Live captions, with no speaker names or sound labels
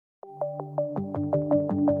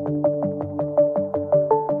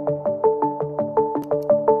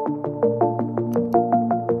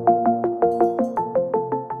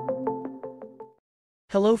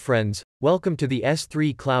Hello friends, welcome to the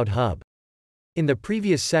S3 Cloud Hub. In the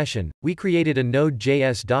previous session, we created a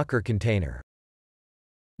Node.js Docker container.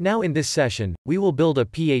 Now in this session, we will build a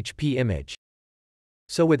PHP image.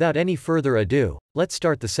 So without any further ado, let's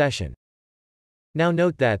start the session. Now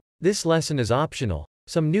note that, this lesson is optional,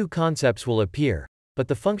 some new concepts will appear, but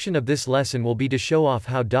the function of this lesson will be to show off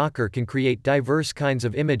how Docker can create diverse kinds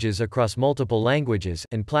of images across multiple languages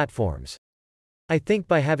and platforms. I think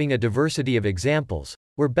by having a diversity of examples,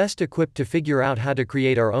 we're best equipped to figure out how to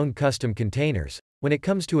create our own custom containers, when it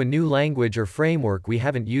comes to a new language or framework we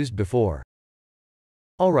haven't used before.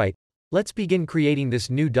 Alright, let's begin creating this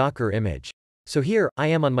new Docker image. So here, I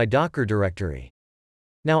am on my Docker directory.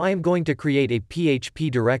 Now I am going to create a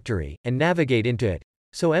PHP directory, and navigate into it,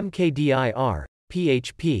 so mkdir,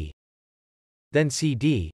 PHP, then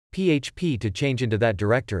cd, PHP to change into that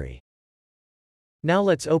directory. Now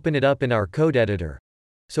let's open it up in our code editor.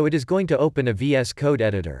 So it is going to open a VS Code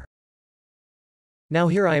editor. Now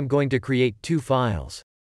here I am going to create two files.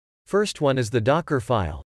 First one is the Docker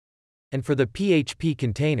file. And for the PHP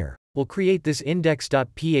container, we'll create this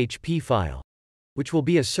index.php file, which will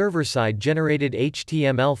be a server-side generated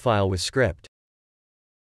HTML file with script.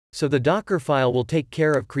 So the Docker file will take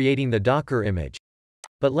care of creating the Docker image.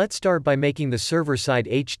 But let's start by making the server-side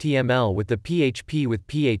HTML with the PHP with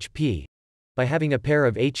PHP, by having a pair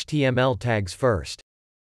of HTML tags first.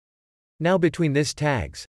 Now between these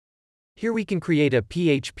tags, here we can create a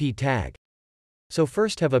PHP tag. So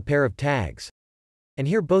first have a pair of tags. And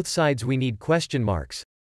here both sides we need question marks.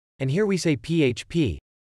 And here we say PHP.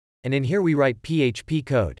 And in here we write PHP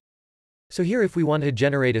code. So here if we want to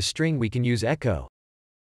generate a string we can use echo.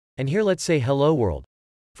 And here let's say hello world,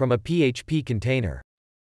 from a PHP container.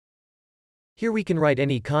 Here we can write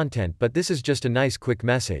any content, but this is just a nice quick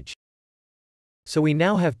message. So we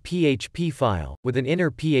now have PHP file, with an inner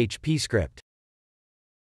PHP script.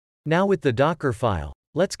 Now with the Docker file,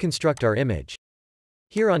 let's construct our image.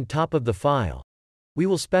 Here on top of the file, we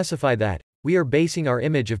will specify that, we are basing our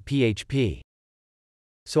image of PHP.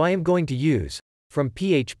 So I am going to use, from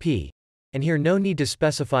PHP, and here no need to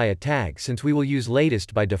specify a tag since we will use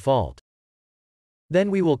latest by default. Then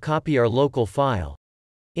we will copy our local file,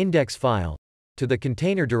 index file, to the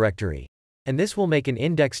container directory. And this will make an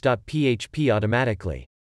index.php automatically.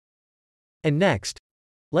 And next,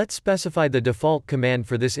 let's specify the default command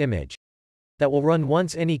for this image, that will run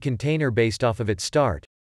once any container based off of its start.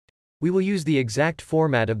 We will use the exact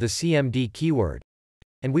format of the cmd keyword,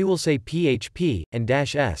 and we will say php and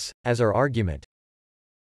 -s as our argument.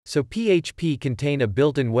 So PHP contain a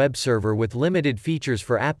built-in web server with limited features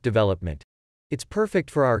for app development. It's perfect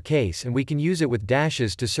for our case and we can use it with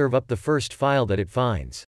dashes to serve up the first file that it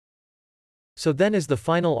finds. So then as the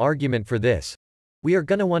final argument for this, we are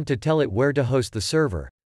gonna want to tell it where to host the server.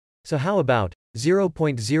 So how about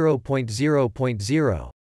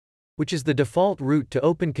 0.0.0.0, which is the default route to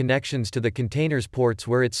open connections to the container's ports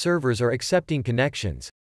where its servers are accepting connections.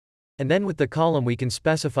 And then with the column we can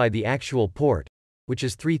specify the actual port, which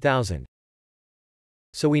is 3000.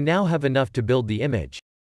 So we now have enough to build the image.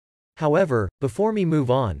 However, before we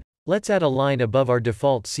move on, let's add a line above our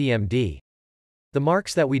default CMD. The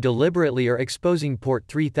marks that we deliberately are exposing port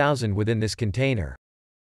 3000 within this container.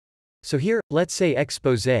 So here, let's say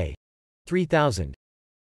expose 3000.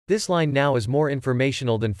 This line now is more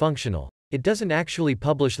informational than functional. It doesn't actually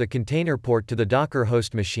publish the container port to the Docker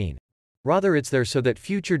host machine. Rather it's there so that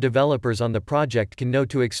future developers on the project can know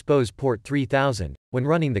to expose port 3000 when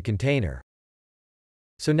running the container.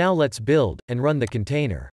 So now let's build and run the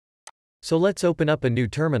container. So let's open up a new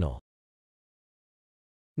terminal.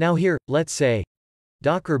 Now here, let's say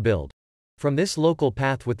Docker build, from this local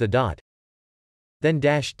path with the dot, then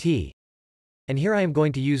 -t, and here I am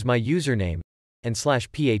going to use my username, and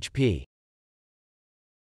 /php.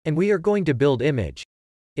 And we are going to build image.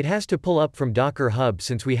 It has to pull up from Docker Hub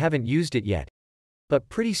since we haven't used it yet. But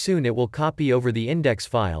pretty soon it will copy over the index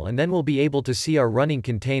file and then we'll be able to see our running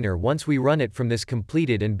container once we run it from this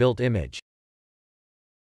completed and built image.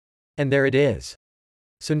 And there it is.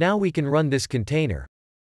 So now we can run this container.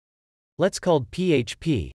 Let's call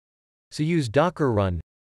PHP. So use docker run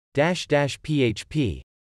 --php.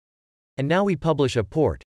 And now we publish a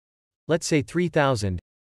port. Let's say 3000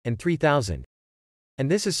 and 3000.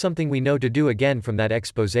 And this is something we know to do again from that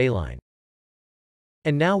expose line.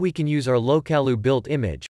 And now we can use our locale built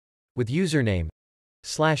image with username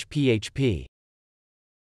 /php.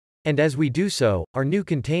 And as we do so, our new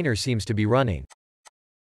container seems to be running.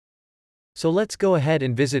 So let's go ahead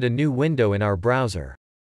and visit a new window in our browser.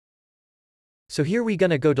 So here we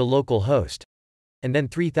gonna go to localhost, and then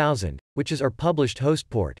 3000, which is our published host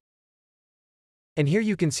port. And here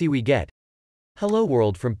you can see we get Hello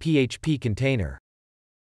world from PHP container.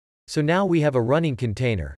 So now we have a running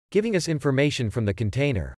container, giving us information from the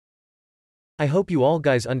container. I hope you all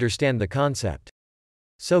guys understand the concept.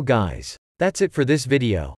 So guys, that's it for this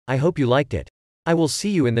video. I hope you liked it. I will see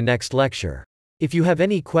you in the next lecture. If you have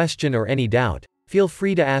any question or any doubt, feel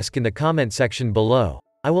free to ask in the comment section below.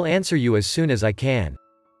 I will answer you as soon as I can.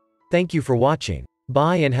 Thank you for watching.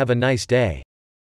 Bye and have a nice day.